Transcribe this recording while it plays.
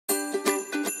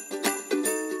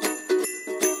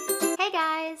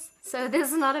So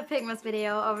this is not a Pigmas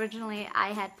video. Originally I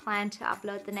had planned to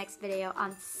upload the next video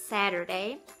on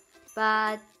Saturday,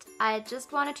 but I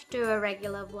just wanted to do a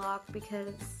regular vlog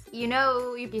because, you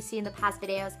know, you see in the past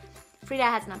videos, Frieda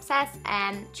has an abscess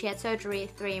and she had surgery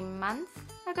 3 months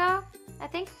ago, I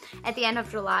think, at the end of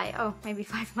July. Oh, maybe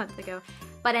 5 months ago.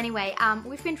 But anyway,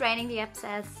 we've been draining the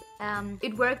abscess.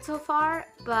 It worked so far,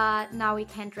 but now we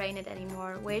can't drain it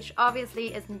anymore, which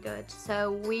obviously isn't good.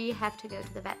 So we have to go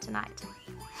to the vet tonight.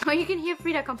 Oh, you can hear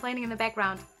Frieda complaining in the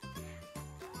background.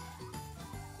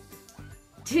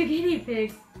 2 guinea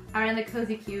pigs are in the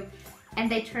cozy cube and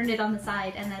they turned it on the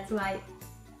side, and that's why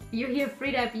you hear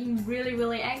Frieda being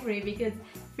really angry because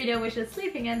Frieda was just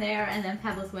sleeping in there and then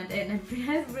Pebbles went in and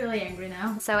Frieda is really angry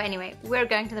now. So anyway, we're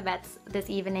going to the vets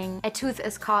this evening. A tooth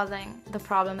is causing the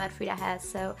problem that Frieda has,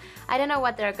 so I don't know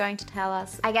what they're going to tell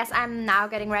us. I guess I'm now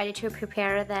getting ready to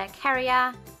prepare the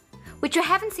carrier, which you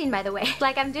haven't seen, by the way.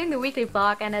 Like, I'm doing the weekly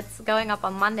vlog and it's going up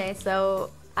on Monday,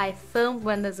 so I filmed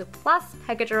when the Plus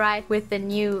package arrived with the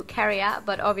new carrier,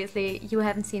 but obviously you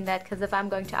haven't seen that because if I'm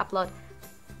going to upload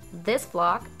this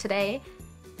vlog today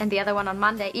and the other one on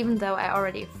Monday, even though I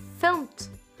already filmed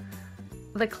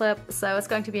the clip, so it's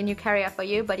going to be a new carrier for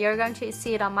you, but you're going to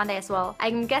see it on Monday as well.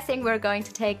 I'm guessing we're going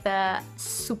to take the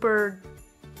super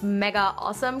mega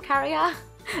awesome carrier,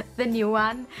 the new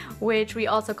one, which we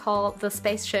also call the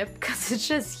spaceship because it's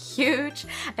just huge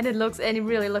and it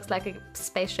really looks like a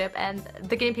spaceship, and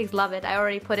the guinea pigs love it. I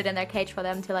already put it in their cage for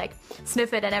them to like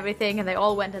sniff it and everything, and they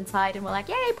all went inside and were like,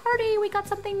 yay, party, we got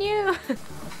something new.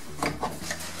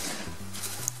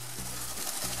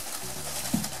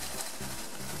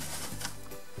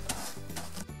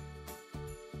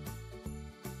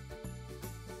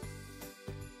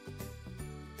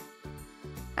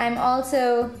 I'm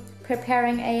also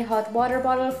preparing a hot water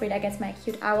bottle. Frieda gets my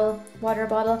cute owl water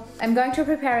bottle. I'm going to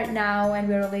prepare it now and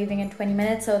we're leaving in 20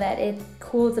 minutes so that it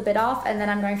cools a bit off, and then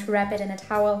I'm going to wrap it in a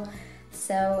towel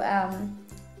so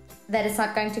that it's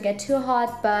not going to get too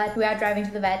hot, but we are driving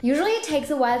to the vet. Usually it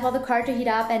takes a while for the car to heat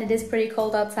up and it is pretty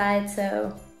cold outside,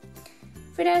 so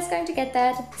Frieda is going to get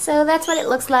that. So that's what it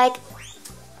looks like.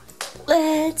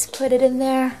 Let's put it in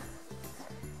there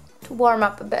to warm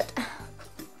up a bit.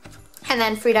 And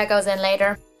then Frieda goes in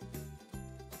later.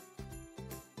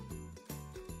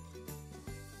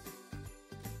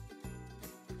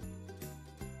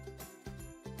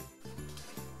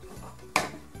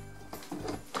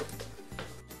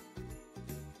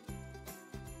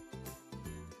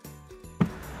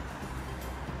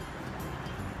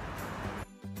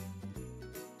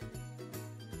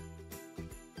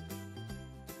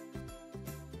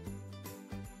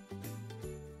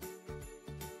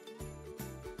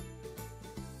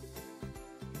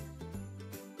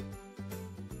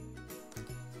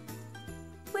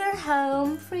 We're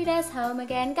home. Frieda's home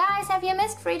again. Guys, have you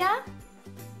missed Frieda?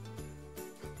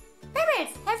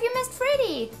 Rabbits, have you missed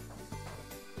Freddy?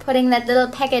 Putting that little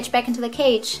package back into the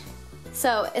cage.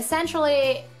 So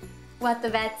essentially what the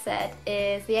vet said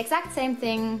is the exact same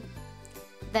thing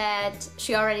that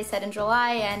she already said in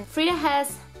July, and Frieda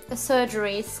has a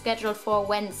surgery scheduled for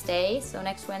Wednesday, so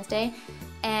next Wednesday,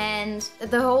 and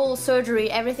the whole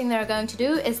surgery, everything they're going to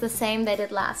do is the same they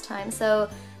did last time. So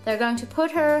they're going to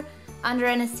put her under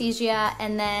anesthesia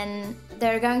and then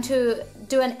they're going to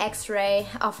do an x-ray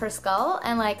of her skull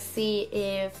and like see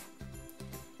if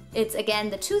it's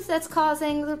again the tooth that's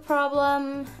causing the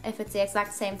problem, if it's the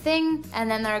exact same thing,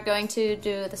 and then they're going to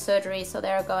do the surgery. So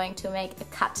they're going to make a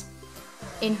cut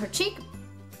in her cheek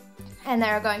and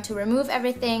they're going to remove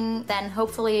everything. Then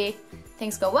hopefully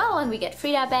things go well and we get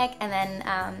Frieda back, and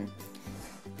then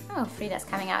oh, Frieda's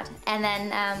coming out, and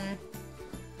then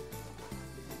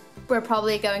we're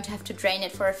probably going to have to drain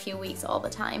it for a few weeks all the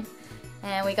time.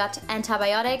 And we got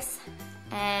antibiotics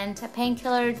and a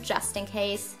painkiller just in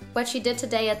case. What she did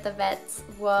today at the vet's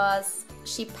was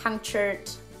she punctured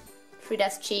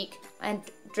Frieda's cheek and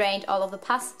drained all of the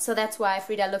pus, so that's why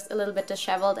Frieda looks a little bit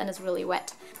disheveled and is really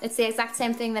wet. It's the exact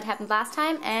same thing that happened last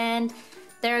time, and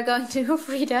they're going to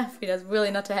Frieda's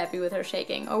really not too happy with her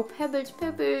shaking. Oh, Pebbles,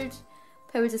 Pebbles.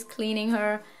 Pebbles is cleaning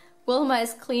her. Wilma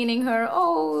is cleaning her.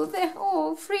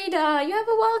 Oh, Frieda, you have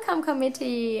a welcome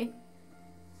committee.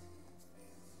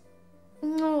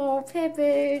 No,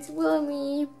 Pebbles,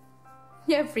 Wilmy.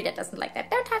 Yeah, Frieda doesn't like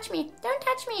that. Don't touch me, don't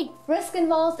touch me. Risk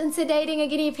involved in sedating a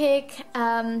guinea pig.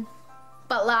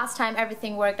 But last time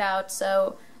everything worked out,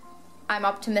 so I'm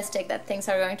optimistic that things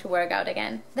are going to work out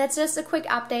again. That's just a quick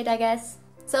update, I guess.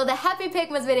 So the Happy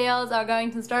Pigmas videos are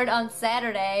going to start on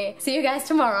Saturday. See you guys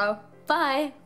tomorrow. Bye.